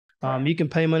You can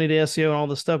pay money to SEO and all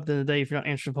this stuff at the end of the day if you're not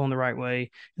answering the phone the right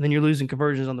way, and then you're losing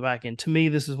conversions on the back end. To me,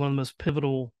 this is one of the most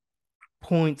pivotal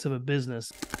points of a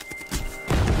business.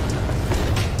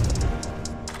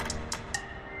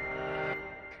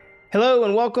 Hello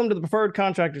and welcome to the Preferred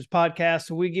Contractors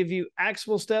podcast, where we give you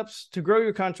actionable steps to grow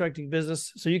your contracting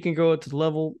business so you can grow it to the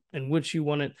level in which you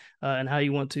want it and how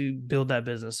you want to build that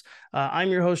business. I'm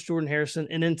your host, Jordan Harrison,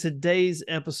 and in today's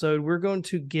episode, we're going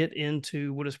to get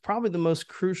into what is probably the most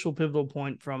crucial pivotal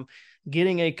point from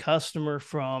getting a customer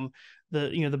from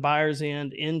the buyer's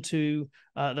end into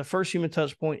the first human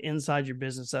touch point inside your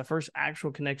business, that first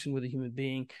actual connection with a human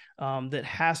being that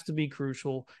has to be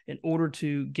crucial in order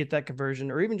to get that conversion,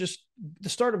 or even just the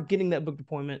start of getting that booked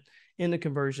appointment in the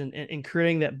conversion and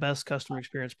creating that best customer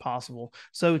experience possible.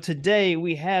 So today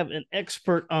we have an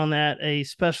expert on that, a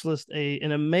specialist,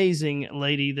 an amazing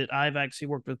lady that I've actually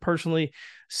worked with personally,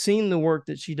 seen the work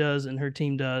that she does and her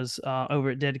team does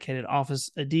over at Dedicated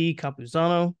Office. Adi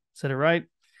Campuzano, said it right?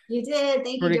 You did.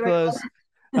 Thank you, Pretty Jordan.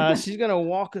 close. She's going to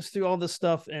walk us through all this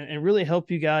stuff and really help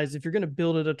you guys. If you're going to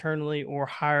build it internally or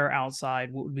hire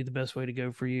outside, what would be the best way to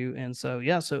go for you? And so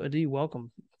Adi, welcome.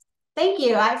 Thank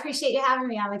you. I appreciate you having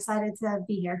me. I'm excited to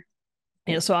be here.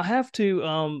 Yeah, so I have to,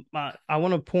 I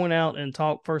want to point out and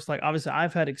talk first, like, obviously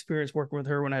I've had experience working with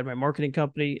her when I had my marketing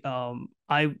company.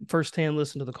 I firsthand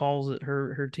listened to the calls that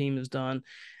her team has done.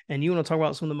 And you want to talk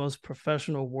about some of the most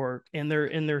professional work, and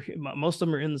most of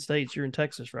them are in the States. You're in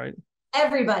Texas, right?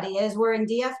 Everybody is. We're in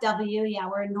DFW. Yeah,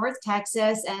 we're in North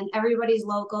Texas, and everybody's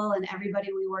local, and everybody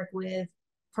we work with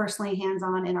personally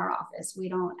hands-on in our office. We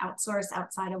don't outsource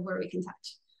outside of where we can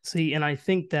touch. See, and I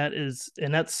think that's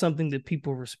something that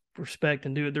people respect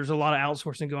and do. There's a lot of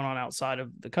outsourcing going on outside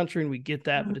of the country, and we get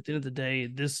that. Mm-hmm. But at the end of the day,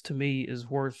 this to me is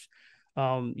worth,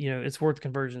 it's worth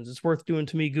conversions. It's worth doing,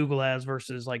 to me, Google ads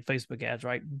versus like Facebook ads,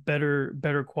 right?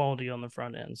 Better quality on the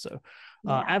front end. So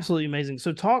absolutely amazing.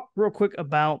 So talk real quick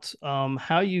about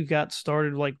how you got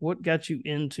started, like what got you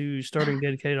into starting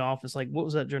Dedicated Office? Like, what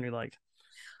was that journey like?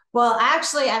 Well,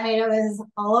 actually, I mean, it was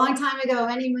a long time ago,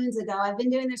 many moons ago. I've been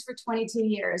doing this for 22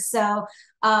 years. So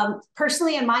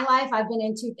personally in my life, I've been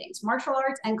in two things, martial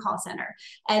arts and call center.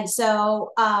 And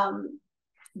so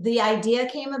the idea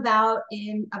came about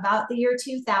in about the year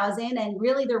 2000, and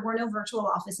really there were no virtual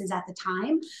offices at the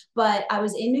time, but I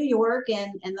was in New York,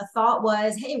 and the thought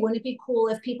was, hey, wouldn't it be cool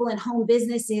if people in home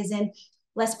businesses and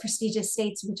less prestigious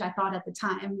states, which I thought at the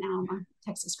time, now I'm a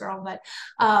Texas girl, but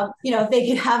they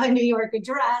could have a New York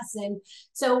address. And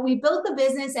so we built the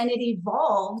business and it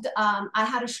evolved. I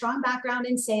had a strong background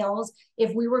in sales.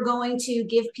 If we were going to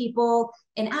give people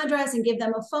an address and give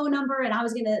them a phone number and I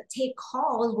was going to take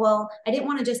calls, well, I didn't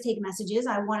want to just take messages.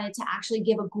 I wanted to actually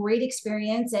give a great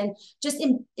experience and just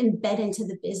embed into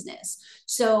the business.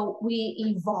 So we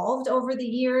evolved over the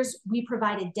years. We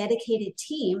provided dedicated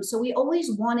teams. So we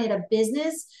always wanted a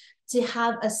business to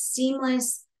have a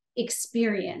seamless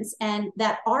experience, and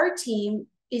that our team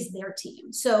is their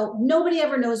team. So nobody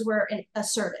ever knows we're a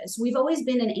service. We've always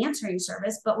been an answering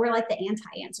service, but we're like the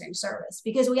anti-answering service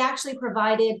because we actually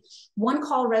provided one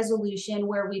call resolution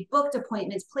where we booked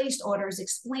appointments, placed orders,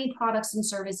 explained products and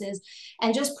services,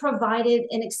 and just provided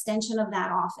an extension of that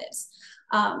office.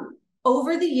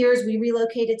 Over the years, we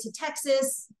relocated to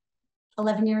Texas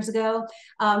 11 years ago,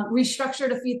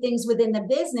 restructured a few things within the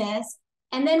business.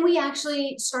 And then we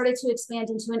actually started to expand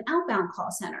into an outbound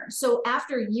call center. So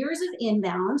after years of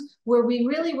inbound, where we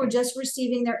really were just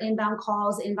receiving their inbound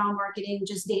calls, inbound marketing,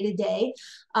 just day to day,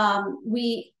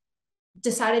 we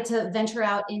decided to venture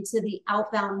out into the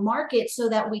outbound market so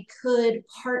that we could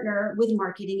partner with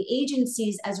marketing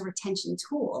agencies as a retention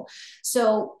tool.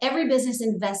 So every business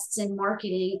invests in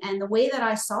marketing. And the way that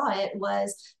I saw it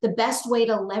was the best way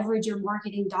to leverage your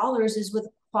marketing dollars is with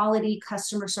quality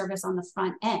customer service on the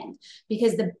front end,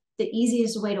 because the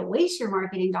easiest way to waste your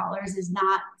marketing dollars is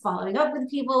not following up with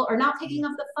people or not picking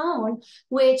up the phone,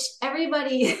 which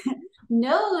everybody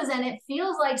knows, and it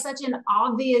feels like such an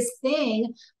obvious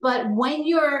thing. But when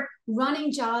you're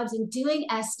running jobs and doing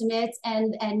estimates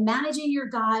and managing your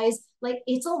guys, like,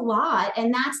 it's a lot.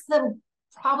 And that's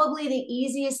probably the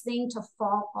easiest thing to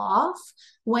fall off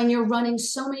when you're running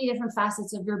so many different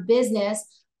facets of your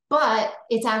business. But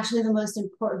it's actually the most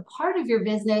important part of your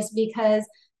business because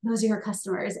those are your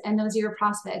customers and those are your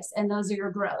prospects and those are your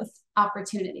growth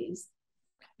opportunities.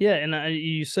 Yeah, and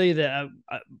you say that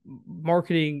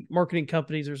marketing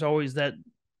companies, there's always that,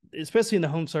 especially in the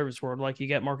home service world, like you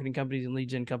got marketing companies and lead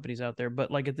gen companies out there.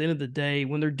 But like at the end of the day,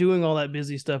 when they're doing all that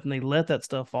busy stuff and they let that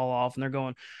stuff fall off and they're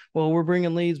going, well, we're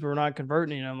bringing leads, but we're not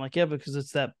converting. And I'm like, yeah, because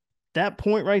it's that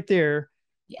point right there.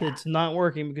 Yeah. it's not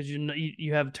working because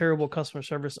you have terrible customer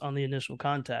service on the initial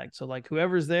contact. So like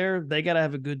whoever's there, they got to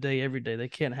have a good day every day. They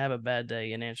can't have a bad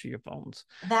day and answer your phones.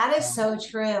 That is so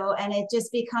true. And it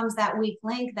just becomes that weak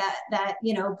link that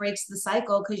breaks the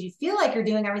cycle, because you feel like you're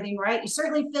doing everything right. You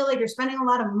certainly feel like you're spending a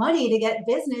lot of money to get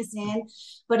business in.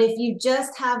 But if you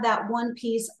just have that one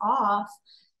piece off,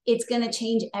 it's going to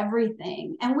change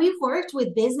everything. And we've worked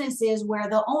with businesses where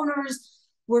the owners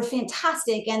were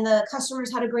fantastic and the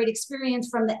customers had a great experience,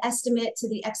 from the estimate to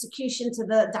the execution to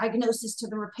the diagnosis to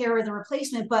the repair or the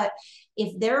replacement. But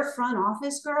if their front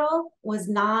office girl was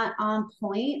not on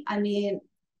point, I mean,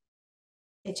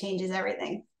 it changes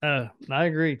everything. I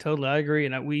agree totally. I agree,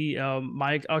 and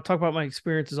I'll talk about my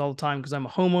experiences all the time because I'm a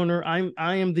homeowner.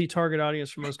 I am the target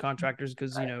audience for most contractors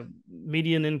because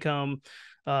median income,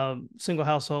 single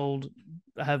household.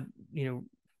 I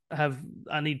have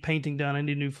I need painting done. I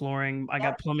need new flooring. I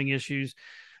got plumbing issues.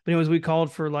 But anyways, we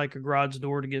called for like a garage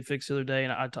door to get fixed the other day,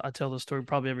 and I tell this story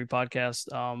probably every podcast.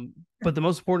 But the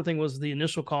most important thing was the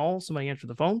initial call. Somebody answered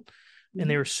the phone, and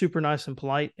they were super nice and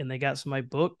polite, and they got somebody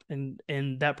booked,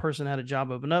 and that person had a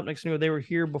job open up. Next thing you know, they were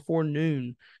here before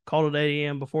noon, called at 8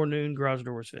 a.m. before noon, garage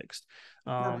door was fixed.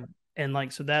 And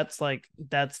like, so that's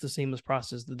the seamless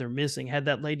process that they're missing. Had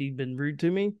that lady been rude to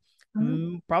me,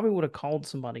 probably would have called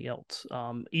somebody else.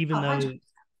 Even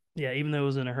though it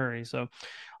was in a hurry. So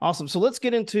awesome. So let's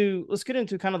get into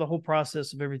kind of the whole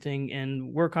process of everything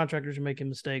and where contractors are making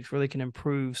mistakes, where they can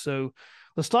improve. So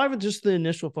let's start with just the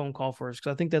initial phone call first,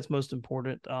 because I think that's most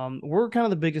important. We're kind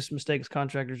of the biggest mistakes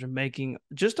contractors are making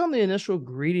just on the initial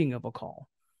greeting of a call.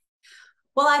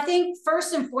 Well, I think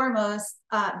first and foremost,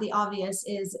 the obvious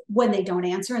is when they don't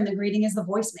answer and the greeting is the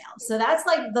voicemail. So that's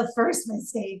like the first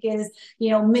mistake is,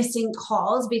 missing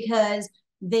calls because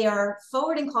they are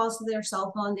forwarding calls to their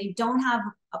cell phone. They don't have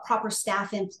a proper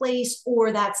staff in place,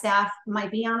 or that staff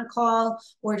might be on a call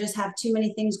or just have too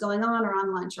many things going on or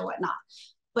on lunch or whatnot.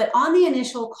 But on the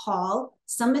initial call,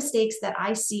 some mistakes that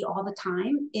I see all the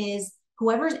time is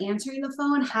whoever's answering the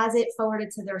phone has it forwarded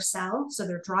to their cell. So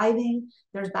they're driving,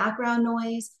 there's background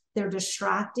noise, they're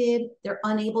distracted, they're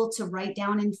unable to write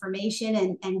down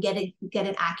information and get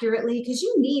it accurately, because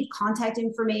you need contact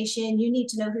information. You need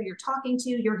to know who you're talking to.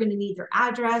 You're going to need their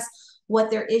address, what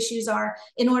their issues are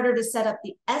in order to set up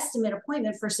the estimate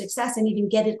appointment for success and even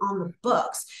get it on the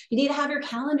books. You need to have your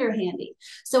calendar handy.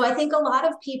 So I think a lot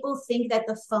of people think that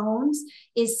the phones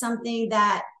is something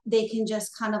that they can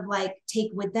just kind of like take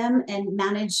with them and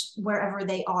manage wherever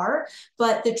they are.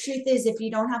 But the truth is, if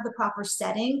you don't have the proper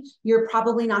setting, you're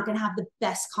probably not going to have the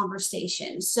best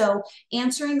conversation. So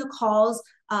answering the calls,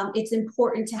 it's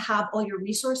important to have all your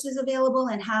resources available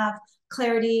and have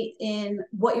clarity in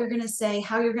what you're going to say,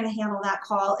 how you're going to handle that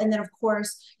call. And then of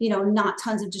course, not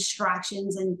tons of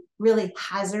distractions and really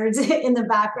hazards in the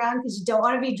background, because you don't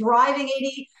want to be driving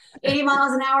 80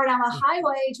 miles an hour down the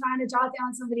highway trying to jot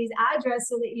down somebody's address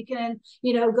so that you can,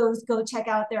 go check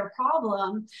out their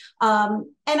problem. And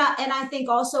I think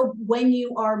also when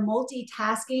you are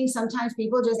multitasking, sometimes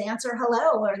people just answer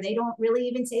hello, or they don't really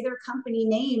even say their company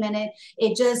name. And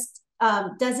it just,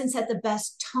 doesn't set the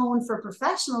best tone for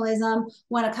professionalism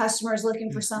when a customer is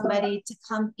looking for somebody to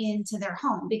come into their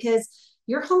home, because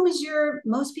your home is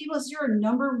most people's your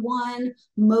number one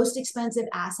most expensive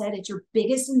asset. It's your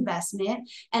biggest investment.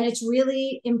 And it's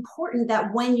really important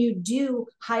that when you do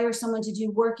hire someone to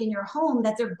do work in your home,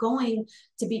 that they're going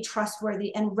to be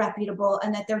trustworthy and reputable,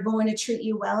 and that they're going to treat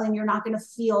you well, and you're not going to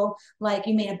feel like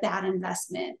you made a bad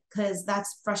investment, because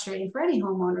that's frustrating for any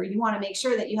homeowner. You want to make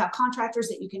sure that you have contractors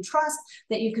that you can trust,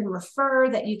 that you can refer,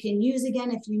 that you can use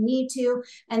again if you need to,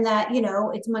 and that,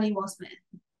 it's money well spent.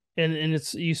 And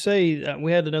it's, you say,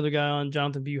 we had another guy on,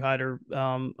 Jonathan Buheider,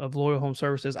 of Loyal Home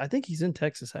Services. I think he's in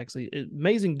Texas, actually.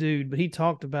 Amazing dude, but he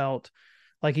talked about,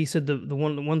 like he said, the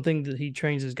one thing that he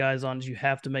trains his guys on is you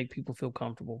have to make people feel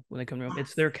comfortable when they come to him.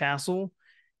 It's their castle.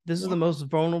 This is the most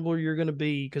vulnerable you're going to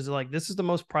be, because like, this is the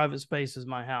most private space is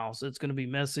my house. It's going to be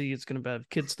messy. It's going to have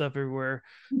kid stuff everywhere.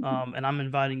 And I'm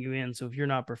inviting you in. So if you're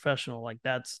not professional, like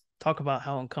talk about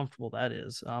how uncomfortable that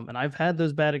is. And I've had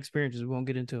those bad experiences. We won't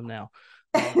get into them now.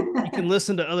 You can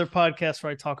listen to other podcasts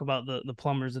where I talk about the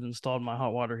plumbers that installed my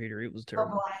hot water heater. It was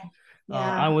terrible. Oh boy.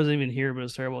 Yeah. I wasn't even here, but it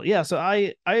was terrible. Yeah. So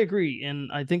I agree. And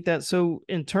I think that, so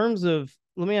in terms of,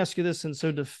 let me ask you this. And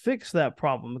so to fix that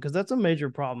problem, because that's a major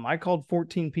problem, I called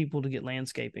 14 people to get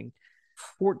landscaping.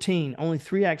 14, only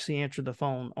 3 actually answered the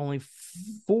phone. Only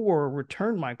 4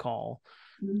 returned my call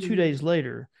 2 days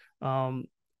later. And,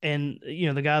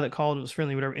 the guy that called and was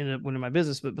friendly, whatever, ended up winning my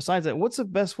business. But besides that, what's the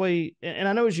best way? And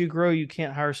I know as you grow, you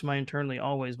can't hire somebody internally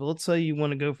always, but let's say you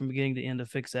want to go from beginning to end to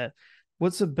fix that.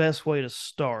 What's the best way to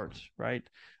start, right?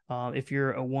 if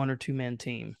you're a 1 or 2 man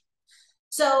team?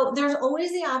 So there's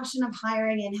always the option of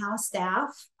hiring in-house staff.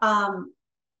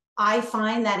 I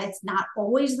find that it's not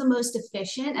always the most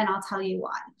efficient, and I'll tell you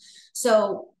why.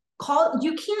 So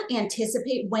you can't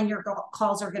anticipate when your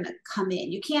calls are going to come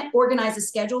in. You can't organize a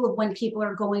schedule of when people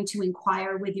are going to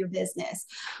inquire with your business.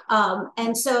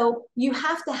 And so you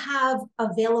have to have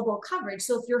available coverage.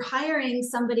 So if you're hiring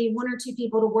somebody, 1 or 2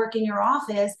 people to work in your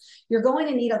office, you're going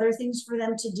to need other things for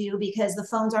them to do because the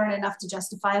phones aren't enough to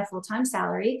justify a full-time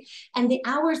salary. And the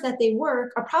hours that they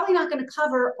work are probably not going to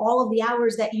cover all of the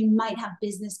hours that you might have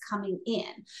business coming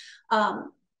in.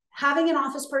 Having an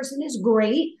office person is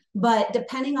great, but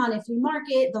depending on if you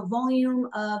market, the volume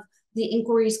of the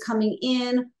inquiries coming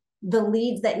in, the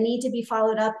leads that need to be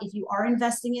followed up, if you are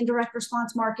investing in direct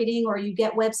response marketing or you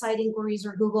get website inquiries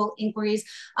or Google inquiries,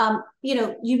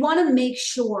 you want to make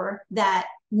sure that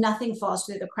nothing falls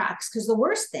through the cracks, because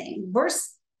the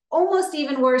almost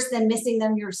even worse than missing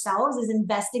them yourselves is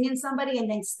investing in somebody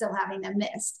and then still having them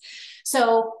missed.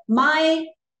 So my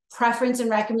preference and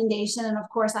recommendation, and of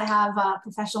course I have a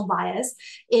professional bias,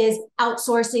 is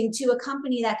outsourcing to a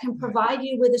company that can provide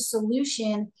you with a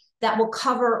solution that will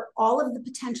cover all of the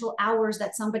potential hours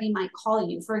that somebody might call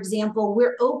you. For example,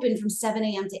 we're open from 7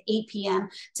 a.m. to 8 p.m.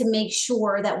 to make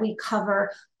sure that we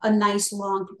cover a nice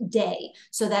long day,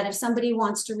 so that if somebody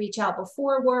wants to reach out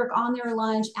before work, on their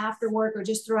lunch, after work, or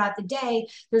just throughout the day,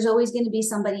 there's always going to be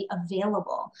somebody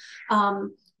available.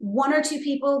 1 or 2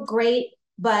 people, great.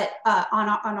 But on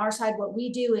our side, what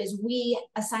we do is we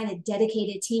assign a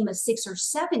dedicated team of 6 or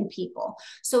 7 people.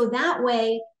 So that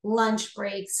way, lunch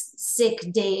breaks,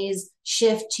 sick days,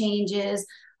 shift changes,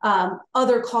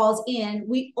 other calls in,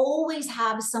 we always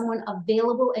have someone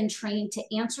available and trained to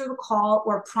answer the call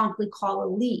or promptly call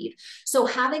a lead. So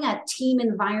having a team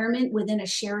environment within a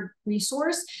shared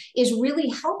resource is really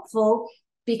helpful,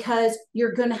 because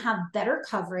you're going to have better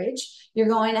coverage. You're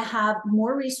going to have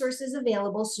more resources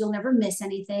available, so you'll never miss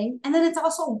anything. And then it's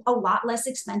also a lot less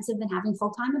expensive than having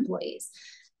full-time employees.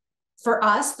 For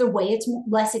us, the way it's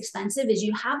less expensive is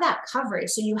you have that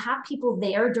coverage. So you have people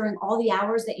there during all the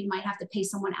hours that you might have to pay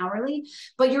someone hourly,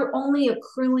 but you're only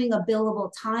accruing a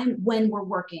billable time when we're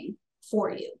working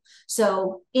for you.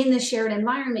 So in the shared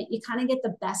environment, you kind of get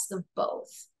the best of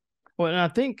both. Well, and I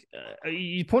think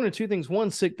you pointed 2 things.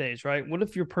 One, sick days, right? What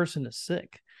if your person is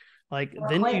sick? Like or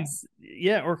then quits.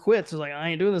 or quits. It's like, I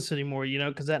ain't doing this anymore,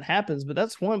 because that happens. But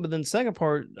that's one. But then the second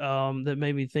part that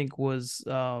made me think was,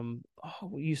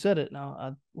 you said it.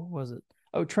 Now, what was it?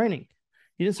 Oh, training.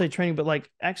 You didn't say training, but like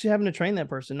actually having to train that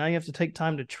person. Now you have to take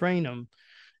time to train them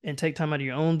and take time out of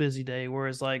your own busy day.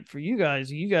 Whereas like for you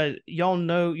guys, y'all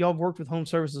know, y'all have worked with home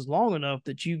services long enough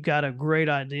that you've got a great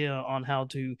idea on how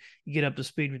to get up to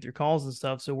speed with your calls and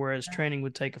stuff. So whereas training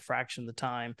would take a fraction of the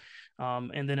time,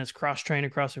 and then it's cross train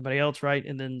across everybody else, right?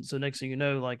 And then so next thing you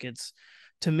know, like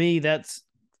to me, that's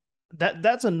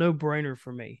a no brainer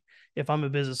for me. If I'm a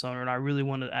business owner and I really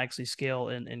want to actually scale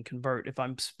and convert, if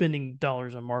I'm spending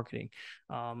dollars on marketing.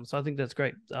 So I think that's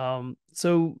great.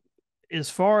 So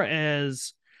as far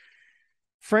as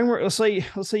framework, let's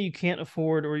say you can't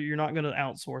afford, or you're not going to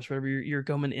outsource, whatever, you're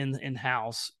going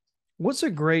in-house. What's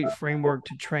a great framework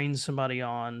to train somebody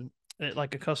on,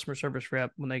 like a customer service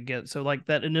rep, when they get, so like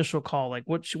that initial call, like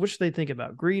what should they think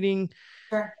about? Greeting,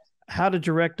 Sure. how to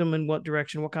direct them in what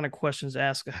direction, what kind of questions to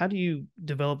ask? How do you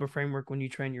develop a framework when you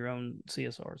train your own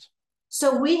CSRs?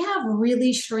 So we have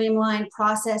really streamlined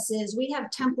processes. We have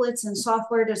templates and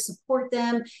software to support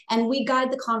them, and we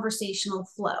guide the conversational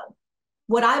flow.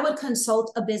 What I would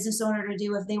consult a business owner to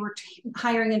do if they were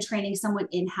hiring and training someone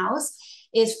in-house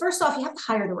is, first off, you have to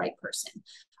hire the right person.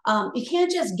 You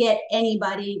can't just get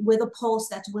anybody with a pulse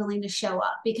that's willing to show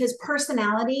up, because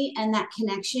personality and that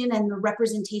connection and the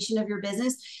representation of your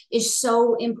business is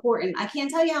so important. I can't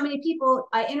tell you how many people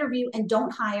I interview and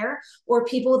don't hire, or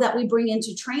people that we bring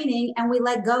into training and we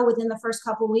let go within the first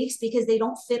couple of weeks because they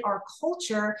don't fit our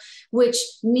culture, which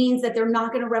means that they're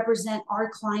not going to represent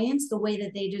our clients the way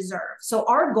that they deserve. So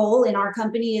our goal in our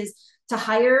company is to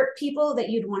hire people that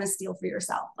you'd want to steal for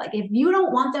yourself. Like if you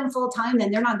don't want them full time, then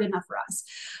they're not good enough for us.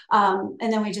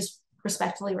 And then we just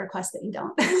respectfully request that you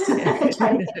don't.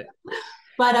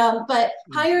 But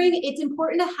hiring, it's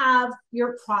important to have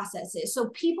your processes.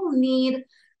 So people need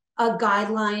a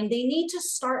guideline. They need to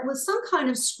start with some kind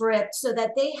of script so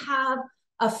that they have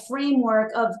a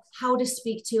framework of how to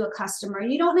speak to a customer.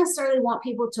 You don't necessarily want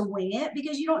people to wing it,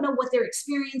 because you don't know what their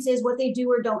experience is, what they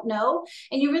do or don't know,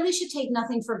 and you really should take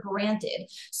nothing for granted.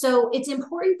 So it's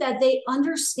important that they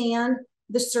understand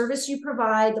the service you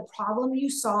provide, the problem you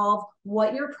solve,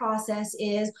 what your process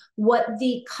is, what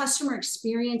the customer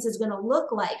experience is going to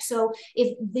look like. So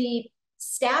if the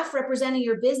staff representing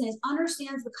your business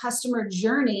understands the customer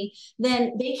journey,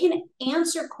 then they can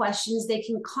answer questions, they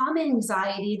can calm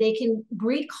anxiety, they can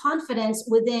breed confidence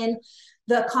within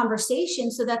the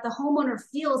conversation so that the homeowner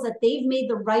feels that they've made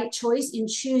the right choice in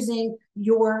choosing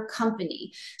your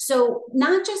company. So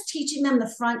not just teaching them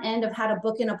the front end of how to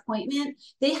book an appointment,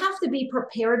 they have to be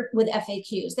prepared with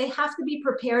FAQs. They have to be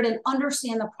prepared and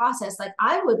understand the process. Like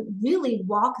I would really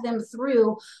walk them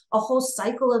through a whole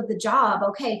cycle of the job.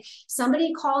 Okay,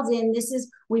 somebody calls in,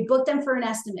 we booked them for an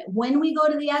estimate. When we go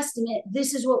to the estimate,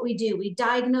 this is what we do. We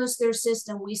diagnose their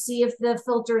system. We see if the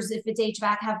filters, if it's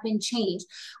HVAC, have been changed.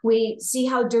 We see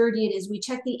how dirty it is. We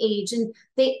check the age, and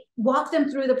they walk them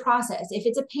through the process. If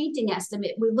it's a painting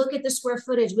estimate, we look at the square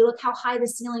footage. We look how high the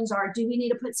ceilings are. Do we need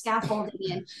to put scaffolding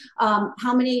in?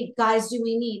 How many guys do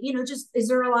we need? Just, is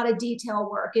there a lot of detail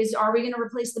work? Are we going to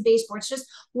replace the baseboards? Just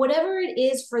whatever it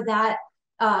is for that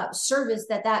service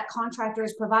that contractor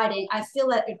is providing. I feel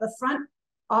that if the front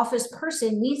office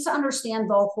person needs to understand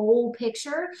the whole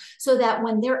picture so that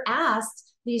when they're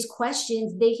asked these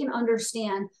questions, they can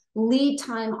understand lead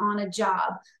time on a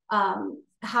job,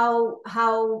 how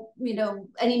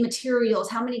any materials,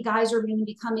 how many guys are going to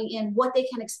be coming in, what they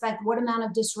can expect, what amount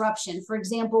of disruption. For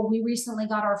example, we recently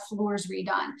got our floors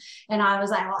redone, and I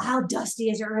was like, well, how dusty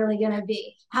is it really going to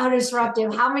be? How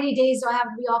disruptive? How many days do I have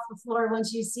to be off the floor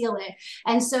once you seal it?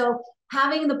 And so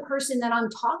having the person that I'm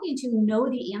talking to know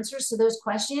the answers to those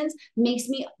questions makes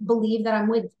me believe that I'm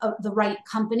with the right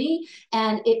company,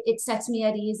 and it sets me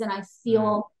at ease, and I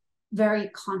feel very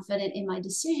confident in my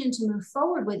decision to move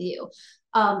forward with you.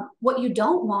 What you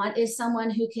don't want is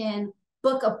someone who can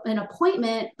book an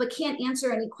appointment but can't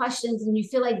answer any questions, and you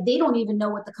feel like they don't even know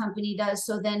what the company does.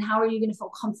 So then how are you going to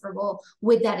feel comfortable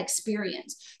with that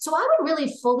experience? So I would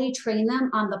really fully train them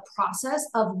on the process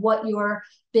of what your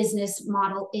business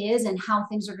model is and how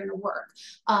things are going to work.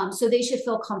 So they should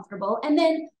feel comfortable, and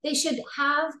then they should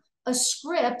have a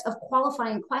script of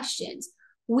qualifying questions.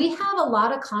 We have a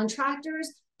lot of contractors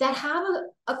that have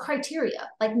a criteria.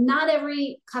 Like not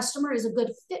every customer is a good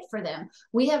fit for them.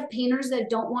 We have painters that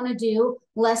don't want to do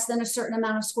less than a certain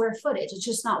amount of square footage. It's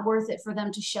just not worth it for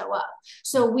them to show up.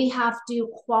 So we have to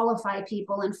qualify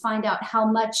people and find out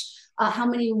how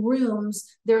many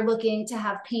rooms they're looking to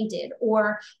have painted.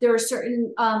 Or there are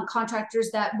certain contractors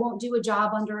that won't do a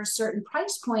job under a certain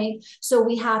price point. So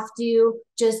we have to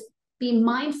just be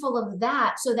mindful of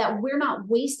that so that we're not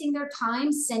wasting their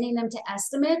time sending them to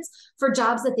estimates for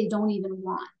jobs that they don't even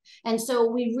want. And so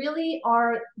we really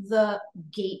are the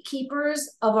gatekeepers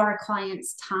of our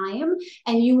clients' time,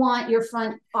 and you want your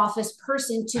front office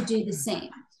person to do the same.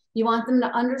 You want them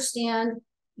to understand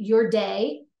your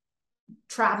day,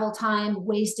 travel time,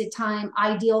 wasted time,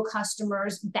 ideal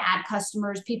customers, bad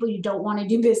customers, people you don't want to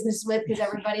do business with, because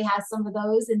everybody has some of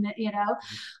those. And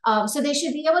so they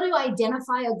should be able to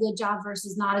identify a good job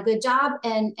versus not a good job,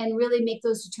 and really make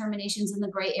those determinations in the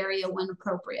gray area when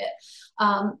appropriate.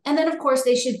 And then of course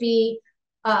they should be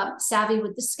savvy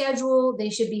with the schedule. They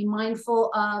should be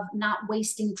mindful of not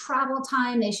wasting travel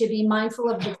time. They should be mindful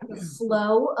of the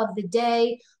flow of the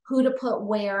day, who to put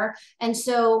where. And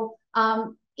so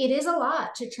it is a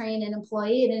lot to train an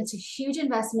employee, and it's a huge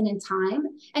investment in time.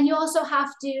 And you also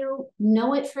have to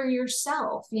know it for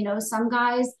yourself. Some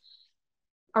guys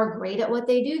are great at what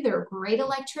they do. They're great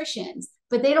electricians,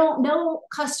 but they don't know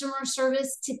customer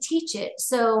service to teach it.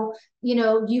 So,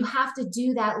 you have to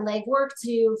do that legwork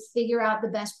to figure out the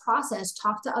best process,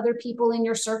 talk to other people in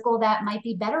your circle that might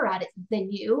be better at it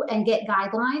than you, and get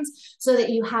guidelines so that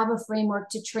you have a framework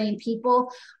to train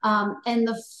people. And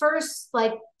the first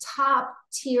top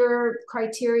tier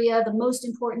criteria, the most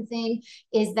important thing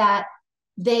is that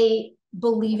they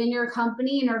believe in your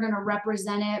company and are going to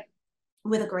represent it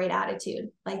with a great attitude.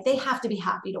 Like they have to be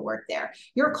happy to work there.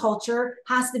 Your culture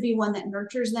has to be one that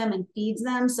nurtures them and feeds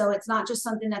them. So it's not just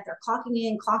something that they're clocking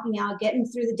in, clocking out, getting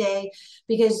through the day,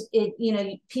 because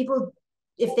people,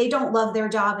 if they don't love their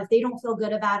job, if they don't feel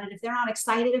good about it, if they're not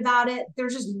excited about it, they're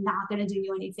just not going to do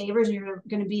you any favors, and you're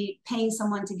going to be paying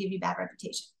someone to give you bad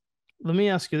reputation. Let me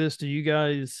ask you this. Do you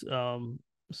guys,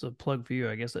 it's a plug for you,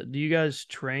 I guess, do you guys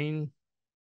train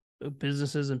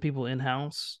businesses and people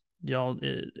in-house? Y'all,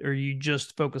 or you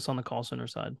just focus on the call center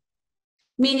side?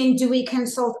 Meaning, do we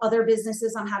consult other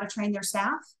businesses on how to train their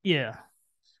staff? Yeah.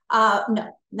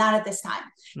 No, not at this time.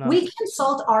 No. We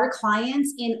consult our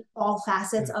clients in all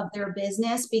facets of their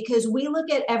business because we look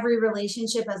at every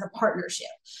relationship as a partnership.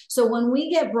 So when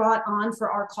we get brought on for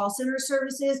our call center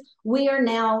services, we are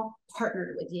now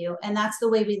partnered with you. And that's the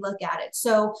way we look at it.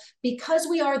 So because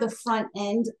we are the front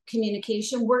end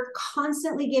communication, we're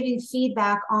constantly giving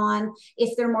feedback on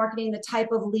if they're marketing the type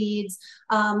of leads,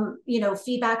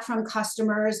 feedback from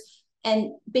customers,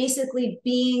 and basically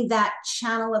being that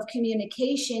channel of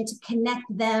communication to connect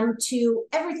them to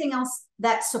everything else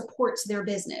that supports their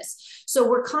business. So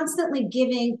we're constantly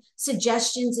giving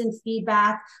suggestions and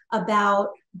feedback about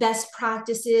best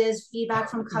practices,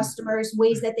 feedback from customers,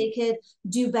 ways that they could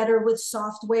do better with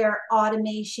software,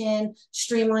 automation,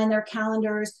 streamline their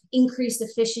calendars, increase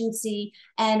efficiency.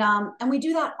 And we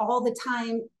do that all the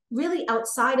time, really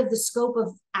outside of the scope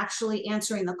of actually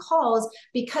answering the calls,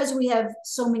 because we have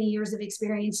so many years of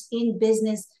experience in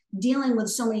business dealing with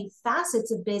so many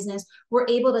facets of business. We're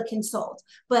able to consult.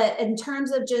 But in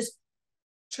terms of just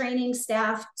training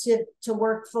staff to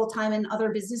work full-time in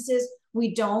other businesses,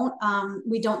 we don't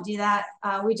do that.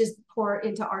 We just pour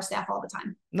into our staff all the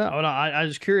time. No, I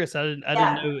was curious. I didn't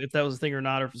know if that was a thing or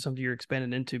not, or if it's something you're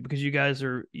expanding into, because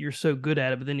you're so good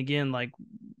at it. But then again, like,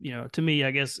 to me,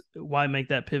 I guess, why make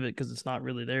that pivot? Because it's not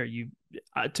really there.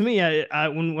 To me,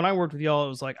 when I worked with y'all, it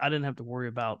was like I didn't have to worry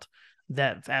about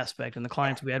that aspect, and the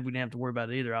clients we didn't have to worry about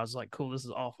it either. I was like, cool, this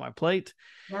is off my plate.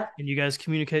 Yep. And you guys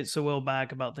communicate so well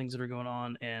back about things that are going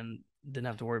on, and didn't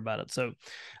have to worry about it. So,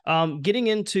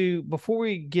 before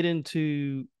we get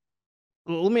into,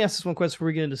 let me ask this one question before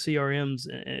we get into CRMs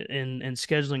and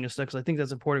scheduling and stuff, because I think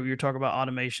that's important. You're talking about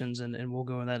automations, and we'll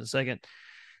go in that in a second.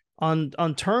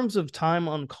 On terms of time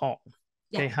on call,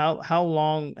 okay, how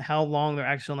long they're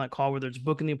actually on that call, whether it's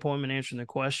booking the appointment, answering the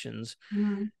questions,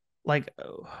 like,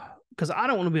 because I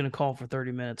don't want to be in a call for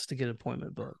 30 minutes to get an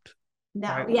appointment booked. No,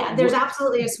 right? There's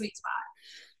absolutely a sweet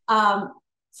spot.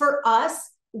 For us,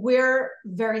 we're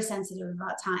very sensitive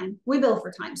about time. We bill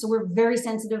for time, so we're very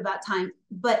sensitive about time.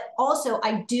 But also,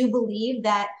 I do believe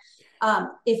that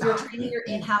if you're training your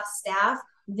in-house staff,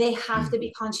 they have to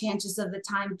be conscientious of the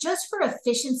time, just for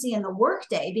efficiency in the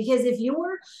workday. Because if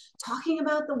you're talking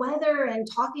about the weather and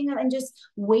just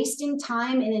wasting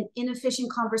time in an inefficient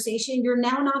conversation, you're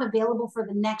now not available for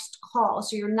the next call.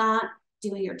 So you're not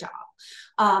doing your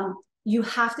job. You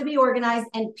have to be organized,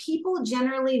 and people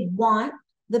generally want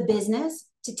the business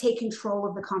to take control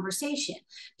of the conversation.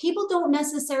 People don't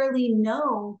necessarily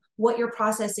know what your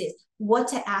process is, what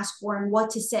to ask for, and what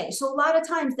to say. So a lot of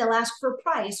times they'll ask for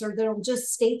price, or they'll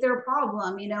just state their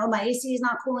problem. My AC is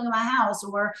not cooling in my house,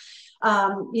 or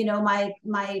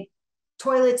my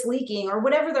toilet's leaking, or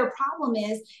whatever their problem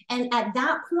is. And at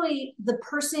that point, the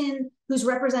person who's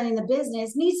representing the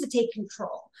business needs to take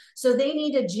control. So they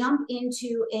need to jump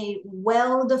into a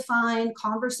well-defined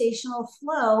conversational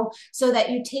flow, so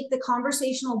that you take the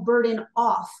conversational burden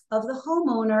off of the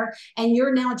homeowner, and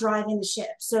you're now driving the ship.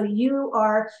 So you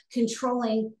are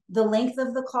controlling the length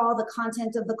of the call, the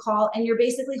content of the call, and you're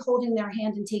basically holding their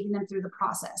hand and taking them through the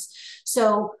process.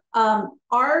 So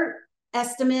our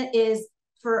estimate is,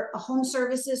 for a home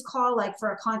services call, like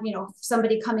for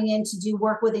somebody coming in to do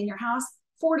work within your house,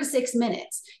 4 to 6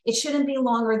 minutes. It shouldn't be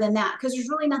longer than that, because there's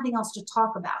really nothing else to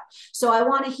talk about. So I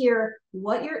want to hear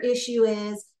what your issue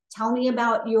is. Tell me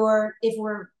about if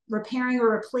we're repairing or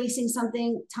replacing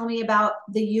something, tell me about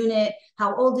the unit.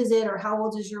 How old is it, or how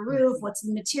old is your roof? What's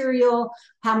the material?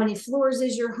 How many floors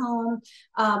is your home?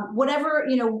 Whatever,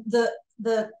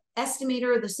 the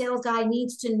estimator, the sales guy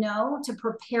needs to know to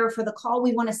prepare for the call.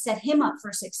 We want to set him up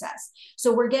for success.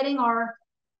 So we're getting our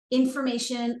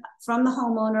information from the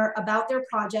homeowner about their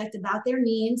project, about their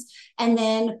needs, and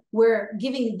then we're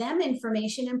giving them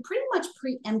information and pretty much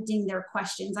preempting their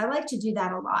questions. I like to do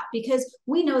that a lot, because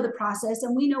we know the process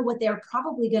and we know what they're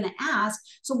probably going to ask.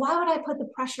 So why would I put the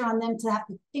pressure on them to have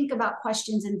to think about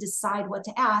questions and decide what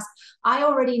to ask? I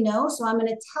already know, so I'm going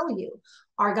to tell you.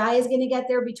 Our guy is going to get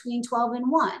there between 12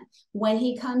 and 1. When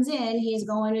he comes in, he's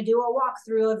going to do a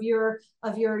walkthrough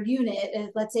of your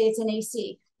unit. Let's say it's an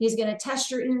AC. He's going to test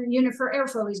your unit for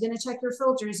airflow. He's going to check your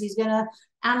filters. He's going to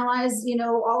analyze,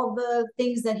 all of the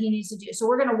things that he needs to do. So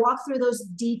we're going to walk through those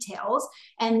details,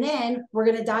 and then we're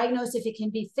going to diagnose if it can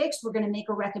be fixed. We're going to make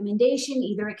a recommendation.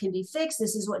 Either it can be fixed,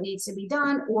 this is what needs to be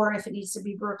done, or if it needs to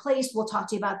be replaced, we'll talk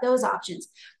to you about those options.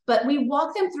 But we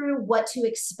walk them through what to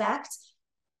expect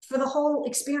for the whole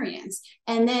experience.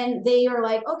 And then they are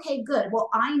like, okay, good. Well,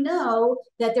 I know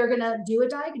that they're going to do a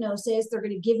diagnosis. They're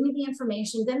going to give me the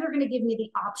information. Then they're going to give me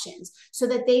the options, so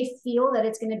that they feel that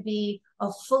it's going to be a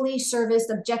fully serviced,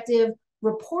 objective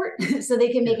report so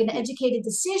they can make an educated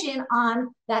decision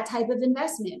on that type of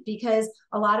investment. Because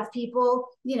a lot of people,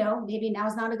 maybe now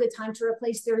is not a good time to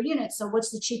replace their unit. So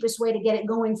what's the cheapest way to get it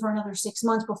going for another 6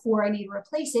 months before I need to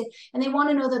replace it? And they want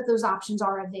to know that those options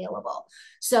are available.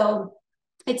 So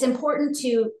it's important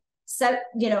to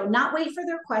not wait for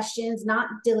their questions, not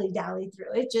dilly-dally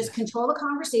through it, just control the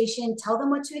conversation, tell them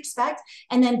what to expect,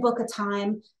 and then book a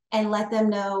time and let them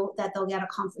know that they'll get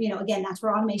again, that's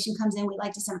where automation comes in. We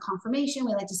like to send a confirmation.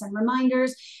 We like to send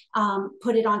reminders,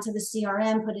 put it onto the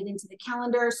CRM, put it into the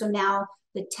calendar. So now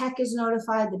the tech is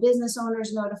notified, the business owner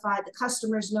is notified, the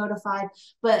customer is notified,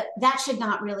 but that should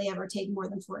not really ever take more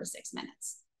than 4 to 6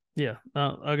 minutes. Yeah,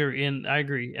 I agree. And I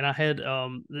agree. And I had,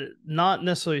 not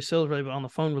necessarily sales related, but on the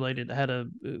phone related,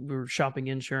 we were shopping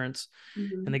insurance,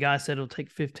 and the guy said it'll take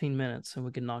 15 minutes and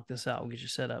we can knock this out. We'll get you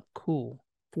set up. Cool.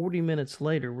 40 minutes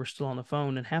later, we're still on the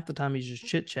phone, and half the time he's just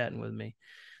chit chatting with me.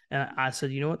 And I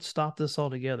said, you know what? Stop this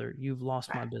altogether. You've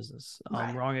lost my business.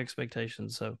 Wrong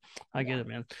expectations. So I get it,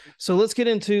 man. So let's get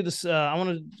into this. I want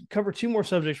to cover 2 more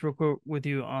subjects real quick with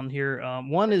you on here.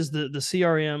 One is the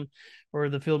CRM, or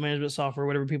the field management software,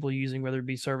 whatever people are using, whether it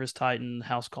be Service Titan,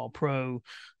 House Call Pro,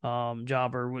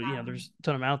 Jobber, there's a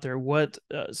ton of them out there.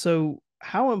 So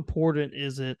how important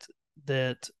is it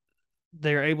that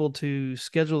they're able to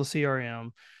schedule the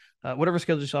CRM, whatever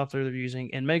scheduling software they're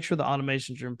using, and make sure the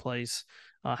automations are in place?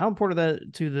 How important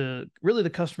that to the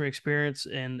customer experience,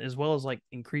 and as well as like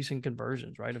increasing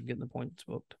conversions, right, of getting the points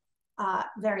booked?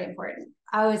 Very important.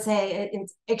 I would say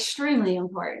it's extremely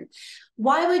important.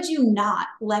 Why would you not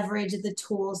leverage the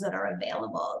tools that are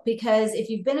available? Because if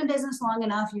you've been in business long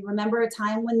enough, you remember a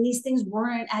time when these things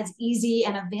weren't as easy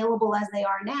and available as they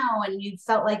are now, and you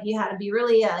felt like you had to be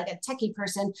really like a techie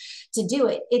person to do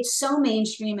it. It's so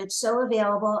mainstream, it's so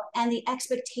available, and the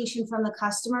expectation from the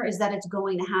customer is that it's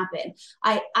going to happen.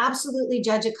 I absolutely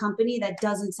judge a company that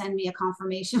doesn't send me a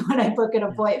confirmation when I book an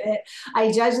appointment.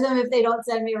 I judge them if they don't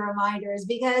send me reminders,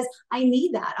 because I need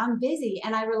that. I'm busy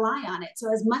and I rely on it.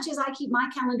 So as much as I keep my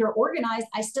calendar organized,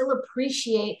 I still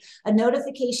appreciate a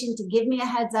notification to give me a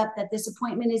heads up that this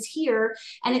appointment is here,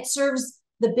 and it serves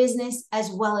the business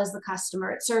as well as the customer.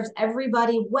 It serves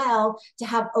everybody well to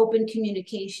have open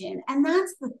communication. And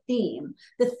that's the theme.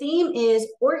 The theme is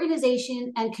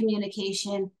organization and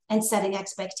communication and setting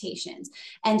expectations.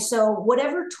 And so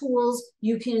whatever tools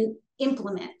you can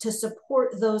implement to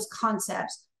support those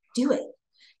concepts, do it.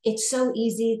 It's so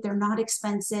easy. They're not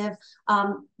expensive.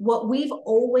 What we've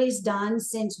always done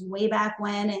since way back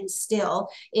when, and still,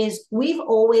 is we've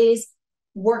always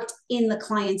worked in the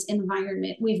client's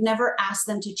environment. We've never asked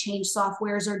them to change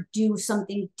softwares or do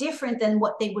something different than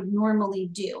what they would normally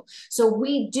do. So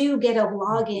we do get a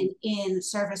login in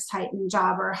Service Titan,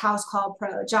 Jobber, House Call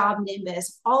Pro, Job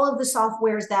Nimbus, all of the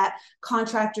softwares that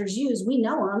contractors use. We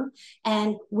know them,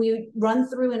 and we run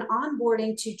through an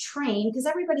onboarding to train, because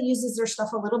everybody uses their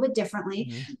stuff a little bit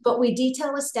differently, but we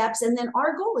detail the steps. And then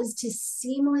our goal is to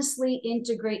seamlessly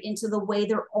integrate into the way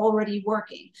they're already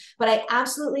working. But I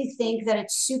absolutely think that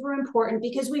it's super important,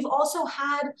 because we've also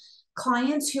had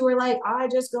clients who are like, I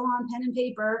just go on pen and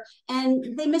paper,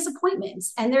 and they miss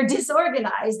appointments and they're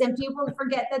disorganized, and people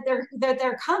forget that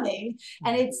they're coming.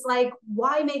 And it's like,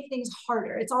 why make things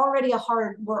harder? It's already a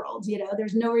hard world,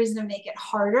 there's no reason to make it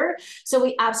harder. So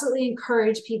we absolutely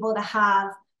encourage people to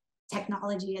have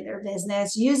technology in their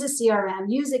business, use a CRM,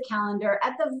 use a calendar,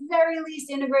 at the very least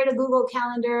integrate a Google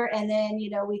Calendar, and then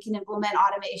we can implement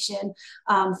automation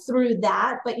through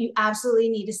that. But you absolutely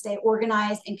need to stay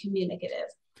organized and communicative.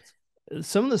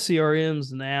 Some of the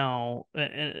CRMs now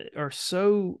are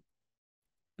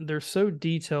they're so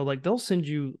detailed. Like, they'll send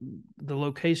you the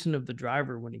location of the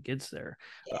driver when he gets there.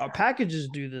 Our packages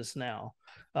do this now.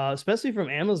 Especially from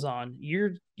Amazon,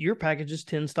 your package is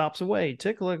 10 stops away.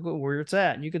 Take a look at where it's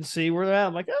at, and you can see where they're at.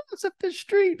 I'm like, oh, it's up this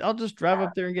street. I'll just drive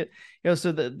up there and get,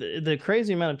 so the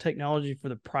crazy amount of technology for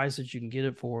the price that you can get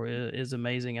it for is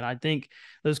amazing. And I think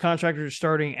those contractors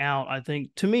starting out, I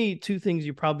think, to me, 2 things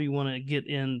you probably want to get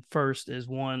in first is,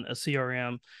 one, a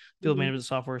CRM, field management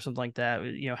software, or something like that.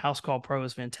 House Call Pro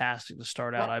is fantastic to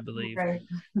start out, I believe. Right.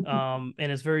 And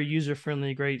it's very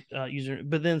user-friendly, great user.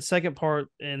 But then second part,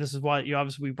 and this is why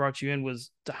we brought you in, was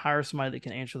to hire somebody that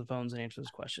can answer the phones and answer those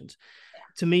questions.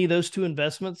 To me, those 2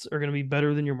 investments are going to be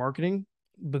better than your marketing,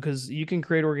 because you can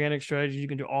create organic strategies, you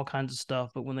can do all kinds of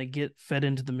stuff, but when they get fed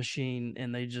into the machine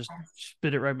and they just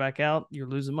spit it right back out, you're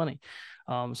losing money.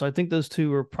 So I think those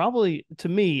 2 are probably, to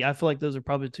me, I feel like those are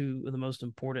probably 2 of the most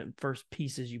important first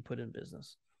pieces you put in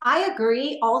business. I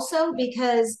agree also,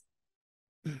 because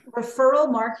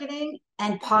referral marketing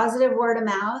and positive word of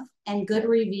mouth and good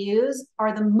reviews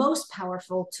are the most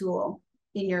powerful tool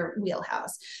your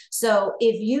wheelhouse. So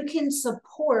if you can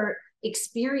support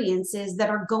experiences that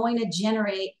are going to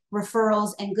generate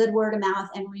referrals and good word of mouth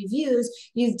and reviews,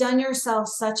 you've done yourself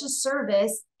such a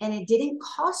service, and it didn't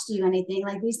cost you anything.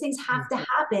 Like, these things have to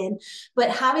happen, but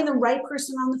having the right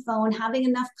person on the phone, having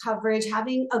enough coverage,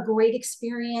 having a great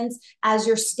experience as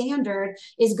your standard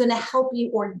is going to help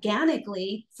you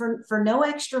organically for no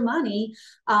extra money,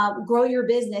 grow your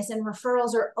business. And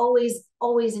referrals are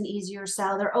always an easier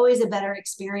sell. They're always a better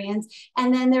experience.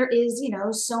 And then there is,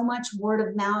 so much word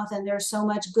of mouth, and there's so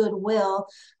much goodwill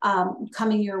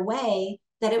coming your way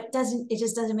that it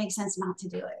just doesn't make sense not to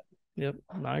do it. Yep,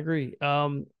 I agree.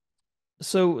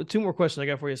 So 2 more questions I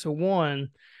got for you. So one,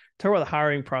 talk about the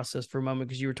hiring process for a moment,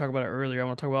 because you were talking about it earlier. I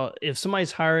want to talk about if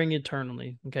somebody's hiring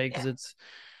internally, okay? Because it's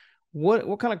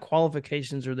what kind of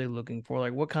qualifications are they looking for?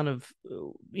 Like, what kind of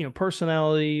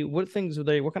personality? What things are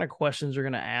they? What kind of questions are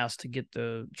going to ask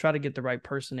to try to get the right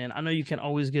person in? I know you can't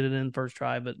always get it in first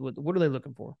try, but what are they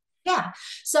looking for? Yeah.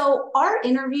 So our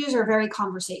interviews are very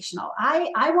conversational.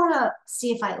 I want to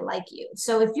see if I like you.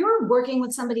 So if you're working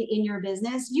with somebody in your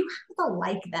business, you have to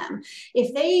like them.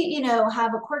 If they,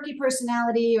 have a quirky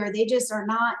personality, or they just are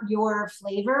not your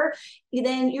flavor,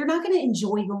 then you're not going to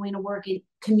enjoy going to work and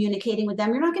communicating with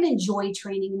them. You're not going to enjoy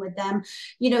training with them.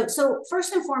 So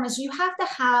first and foremost, you have to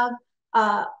have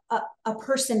a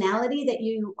personality that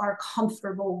you are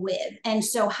comfortable with. And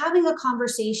so having a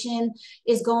conversation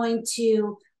is going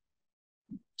to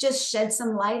just shed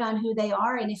some light on who they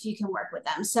are and if you can work with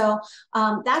them. So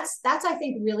that's I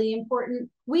think really important.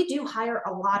 We do hire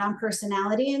a lot on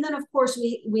personality, and then of course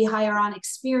we hire on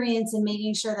experience and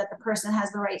making sure that the person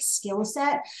has the right skill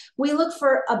set. We look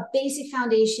for a basic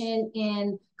foundation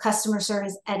in customer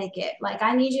service etiquette. Like,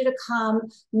 I need you to come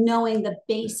knowing the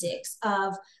basics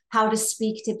of how to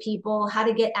speak to people, how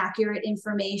to get accurate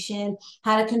information,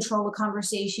 how to control a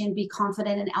conversation, be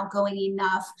confident and outgoing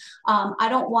enough. I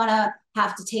don't want to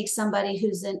have to take somebody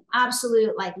who's an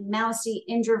absolute mousy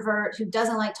introvert who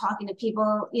doesn't like talking to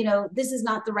people. This is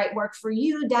not the right work for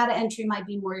you. Data entry might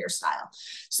be more your style.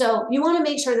 So you want to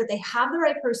make sure that they have the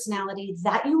right personality,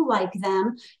 that you like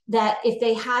them, that if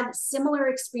they had similar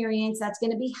experience, that's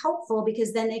going to be helpful,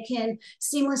 because then they can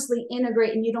seamlessly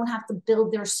integrate and you don't have to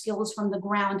build their skills from the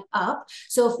ground up.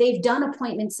 So if they've done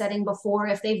appointment setting before,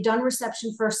 if they've done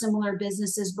reception for similar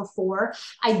businesses before,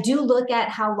 I do look at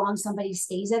how long somebody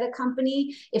stays at a company.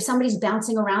 If somebody's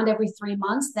bouncing around every 3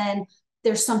 months, then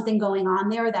there's something going on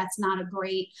there. That's not a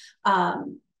great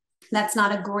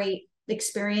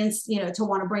experience, to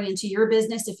want to bring into your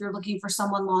business if you're looking for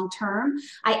someone long term.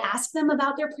 I ask them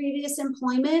about their previous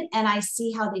employment and I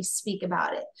see how they speak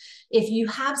about it. If you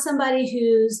have somebody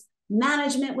whose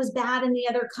management was bad in the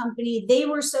other company, they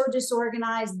were so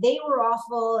disorganized, they were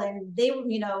awful, and they were,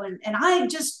 and I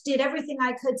just did everything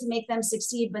I could to make them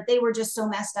succeed, but they were just so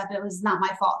messed up, it was not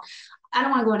my fault. I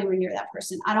don't want to go anywhere near that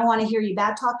person. I don't want to hear you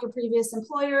bad talk your previous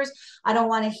employers. I don't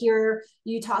want to hear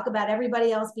you talk about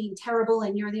everybody else being terrible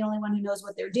and you're the only one who knows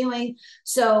what they're doing.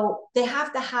 So they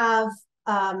have to have,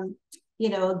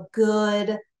 a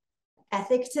good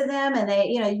ethic to them, and they,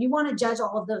 you want to judge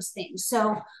all of those things.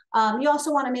 So you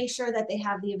also want to make sure that they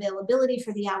have the availability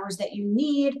for the hours that you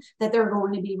need, that they're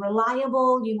going to be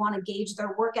reliable. You want to gauge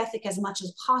their work ethic as much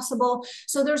as possible.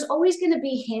 So there's always going to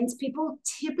be hints. People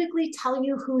typically tell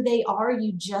you who they are.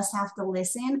 You just have to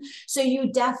listen. So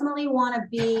you definitely want to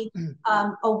be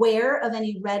aware of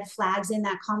any red flags in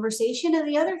that conversation. And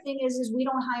the other thing is we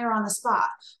don't hire on the spot.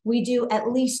 We do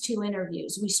at least 2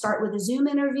 interviews. We start with a Zoom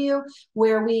interview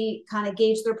where we kind of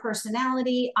gauge their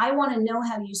personality. I want to know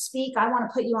how you speak. I want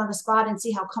to put you on the spot and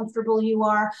see how comfortable you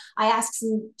are. I ask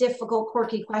some difficult,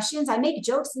 quirky questions. I make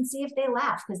jokes and see if they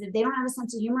laugh, because if they don't have a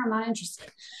sense of humor, I'm not interested.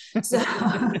 So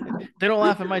they don't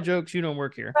laugh at my jokes, you don't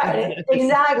work here. Right,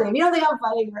 exactly. If you don't think I'm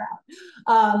funny, you're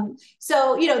out.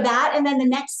 So that, and then the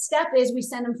next step is we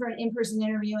send them for an in-person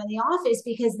interview in the office,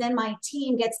 because then my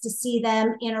team gets to see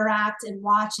them interact and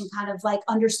watch and kind of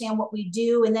understand what we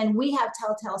do. And then we have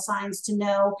telltale signs to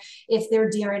know if they're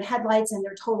deer in headlights and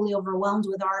they're totally overwhelmed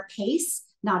with our pace,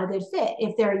 not a good fit.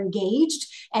 If they're engaged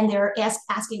and they're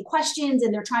asking questions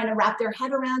and they're trying to wrap their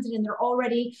head around it and they're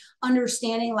already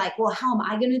understanding well, how am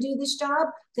I going to do this job?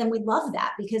 Then we love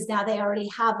that, because now they already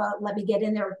have let me get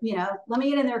in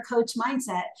their coach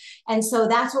mindset. And so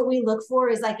that's what we look for,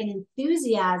 is an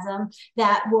enthusiasm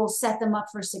that will set them up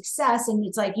for success. And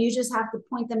it's you just have to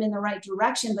point them in the right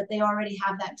direction, but they already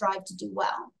have that drive to do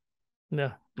well.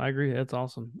 Yeah, I agree. That's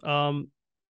awesome.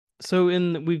 So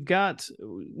we've got,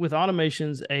 with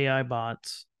automations, AI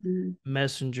bots,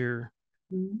 Messenger,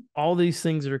 all these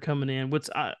things that are coming in, which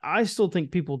I still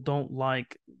think people don't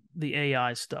like the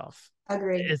AI stuff.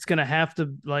 Agree. It's going to have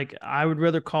to, like, I would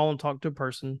rather call and talk to a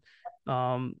person.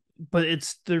 But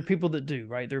there are people that do,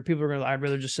 right? There are people who are going to, I'd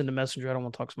rather just send a messenger. I don't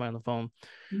want to talk to somebody on the phone.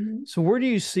 Mm-hmm. So where do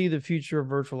you see the future of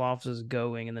virtual offices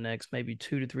going in the next maybe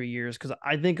 2 to 3 years? Because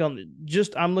I think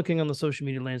I'm looking on the social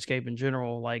media landscape in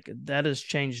general, like that has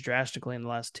changed drastically in the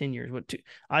last 10 years.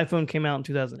 iPhone came out in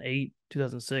 2008,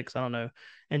 2006, I don't know,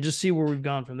 and just see where we've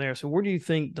gone from there. So where do you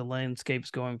think the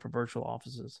landscape's going for virtual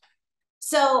offices?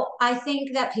 So I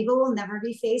think that people will never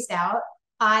be phased out.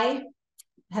 I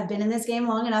have been in this game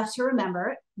long enough to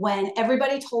remember when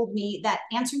everybody told me that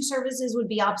answering services would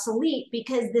be obsolete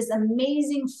because this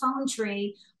amazing phone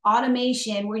tree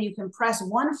automation where you can press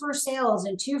 1 for sales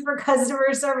and 2 for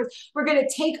customer service, we're going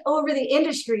to take over the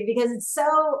industry because it's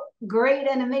so great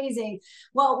and amazing.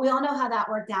 Well, we all know how that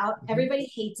worked out. Mm-hmm.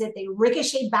 Everybody hates it. They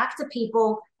ricochet back to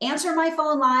people. Answer my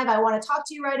phone live. I want to talk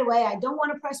to you right away. I don't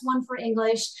want to press 1 for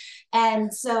English.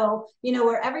 And so,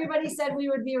 where everybody said we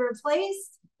would be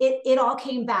replaced, it all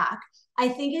came back. I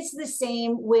think it's the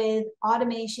same with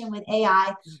automation, with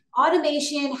AI.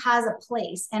 Automation has a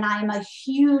place, and I'm a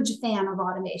huge fan of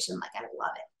automation. Like, I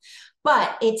love it.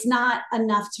 But it's not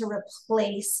enough to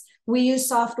replace. We use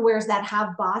softwares that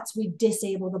have bots. We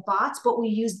disable the bots, but we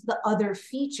use the other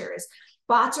features.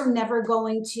 Bots are never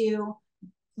going to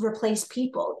replace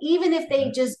people, even if they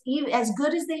even as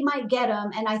good as they might get them.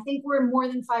 And I think we're more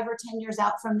than 5 or 10 years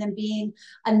out from them being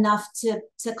enough to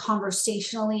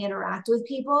conversationally interact with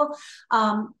people.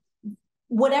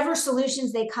 Whatever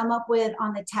solutions they come up with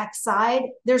on the tech side,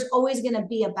 there's always going to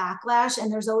be a backlash, and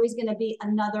there's always going to be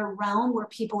another realm where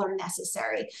people are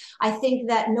necessary. I think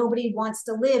that nobody wants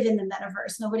to live in the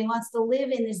metaverse. Nobody wants to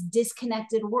live in this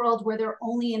disconnected world where they're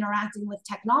only interacting with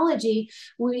technology.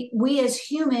 We as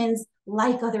humans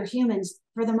like other humans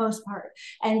for the most part.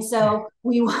 And so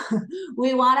we want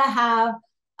to have,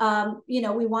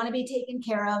 we want to be taken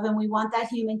care of, and we want that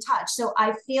human touch. So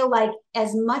I feel like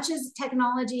as much as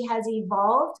technology has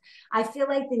evolved, I feel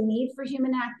like the need for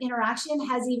human interaction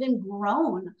has even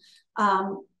grown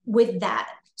with that.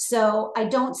 So I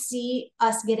don't see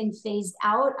us getting phased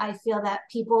out. I feel that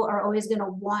people are always going to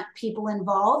want people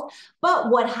involved. But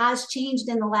what has changed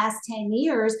in the last 10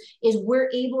 years is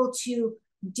we're able to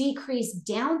decrease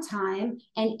downtime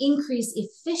and increase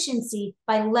efficiency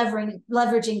by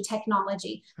leveraging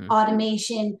technology,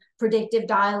 automation, predictive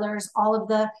dialers, all of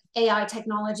the AI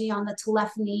technology on the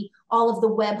telephony, all of the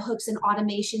webhooks and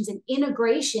automations and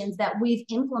integrations that we've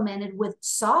implemented with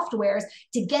softwares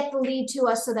to get the lead to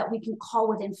us so that we can call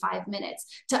within 5 minutes,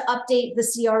 to update the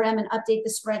CRM and update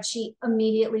the spreadsheet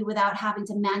immediately without having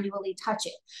to manually touch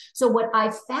it. So what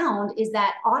I've found is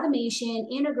that automation,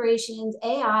 integrations,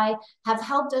 AI have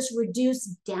helped us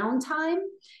reduce downtime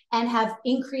and have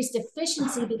increased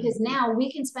efficiency, because now we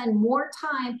can spend more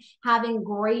time having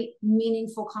great,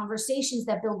 meaningful conversations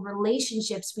that build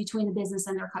relationships between the business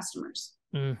and their customers.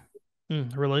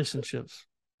 Relationships.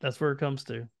 That's where it comes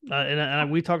to.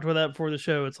 And we talked about that before the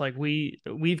show. It's like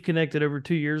we've connected over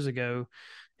 2 years ago,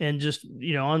 and just,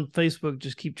 on Facebook,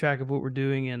 just keep track of what we're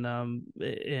doing, and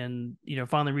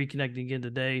finally reconnecting again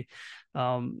today.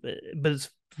 But it's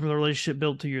for the relationship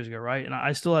built 2 years ago, right? And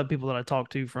I still have people that I talk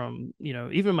to from,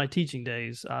 even my teaching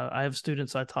days. I have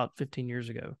students I taught 15 years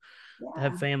ago that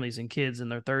have families and kids in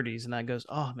their 30s, and that goes,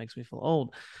 oh, it makes me feel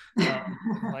old.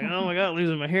 Like, oh my God,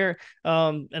 losing my hair.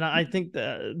 And I think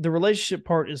that the relationship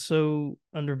part is so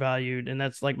undervalued, and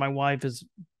that's like, my wife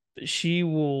she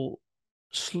will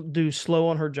do slow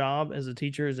on her job as a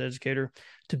teacher, as an educator,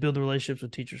 to build the relationships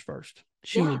with teachers first.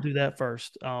 She will do that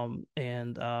first.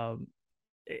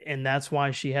 And that's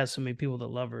why she has so many people that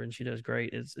love her, and she does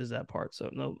great, is that part. So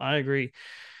no, I agree.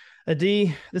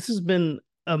 Adi, this has been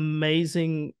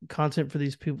amazing content for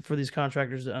these people, for these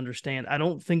contractors to understand. I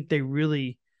don't think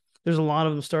there's a lot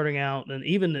of them starting out, and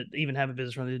even have a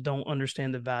business run, they don't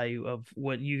understand the value of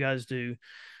what you guys do.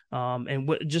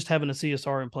 And just having a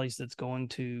CSR in place that's going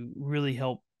to really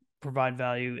help provide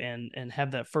value and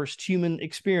have that first human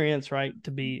experience, right,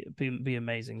 to be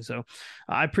amazing. So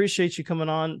I appreciate you coming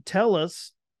on. Tell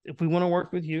us, if we want to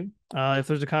work with you, if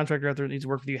there's a contractor out there that needs to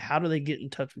work with you, how do they get in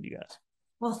touch with you guys?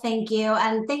 Well, thank you.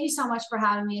 And thank you so much for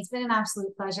having me. It's been an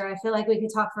absolute pleasure. I feel like we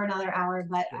could talk for another hour,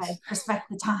 but I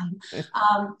respect the time.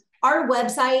 Our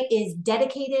website is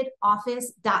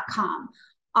dedicatedoffice.com.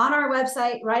 On our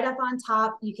website, right up on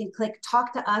top, you can click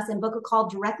Talk to Us and book a call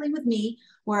directly with me.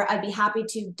 where I'd be happy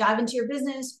to dive into your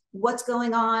business, what's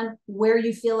going on, where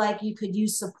you feel like you could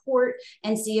use support,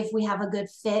 and see if we have a good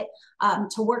fit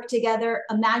to work together.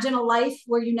 Imagine a life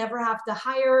where you never have to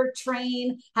hire,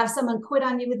 train, have someone quit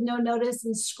on you with no notice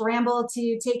and scramble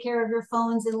to take care of your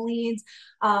phones and leads.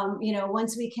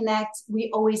 Once we connect, we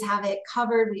always have it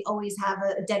covered. We always have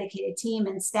a dedicated team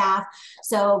and staff.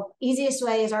 So easiest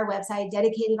way is our website,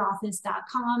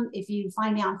 dedicatedoffice.com. If you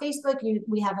find me on Facebook,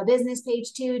 we have a business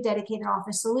page too, Dedicated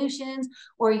Office Solutions,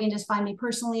 or you can just find me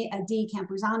personally, Adi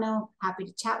Campuzano. Happy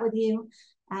to chat with you.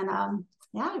 And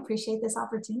I appreciate this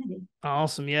opportunity.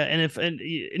 Awesome. Yeah. And if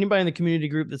anybody in the community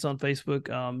group that's on Facebook,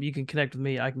 you can connect with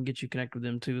me. I can get you connected with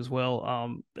them too as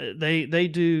well. They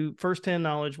do firsthand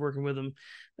knowledge working with them.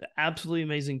 Absolutely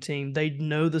amazing team. They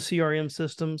know the CRM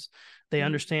systems. They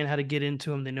understand how to get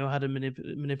into them. They know how to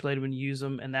manipulate them and use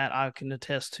them. And that I can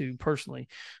attest to personally.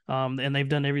 And they've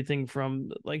done everything from,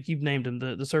 like you've named them,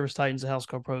 the Service Titans, the House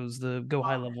Call Pros, the Go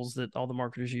High levels that all the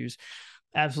marketers use.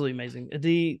 Absolutely amazing.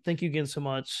 Adi, thank you again so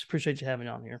much. Appreciate you having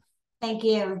me on here. Thank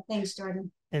you. Thanks, Jordan.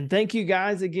 And thank you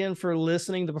guys again for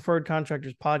listening to the Preferred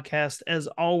Contractors podcast. As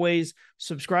always,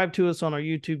 subscribe to us on our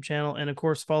YouTube channel. And of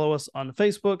course, follow us on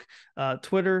Facebook,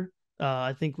 Twitter.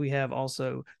 I think we have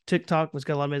also TikTok, which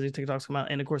got a lot of amazing TikToks come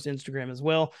out. And of course, Instagram as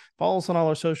well. Follow us on all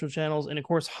our social channels. And of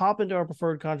course, hop into our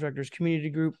Preferred Contractors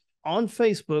community group on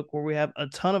Facebook, where we have a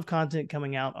ton of content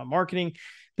coming out on marketing,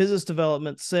 business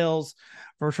development, sales,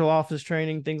 virtual office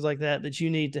training, things like that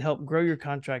you need to help grow your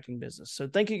contracting business. So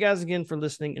thank you guys again for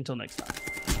listening. Until next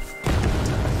time.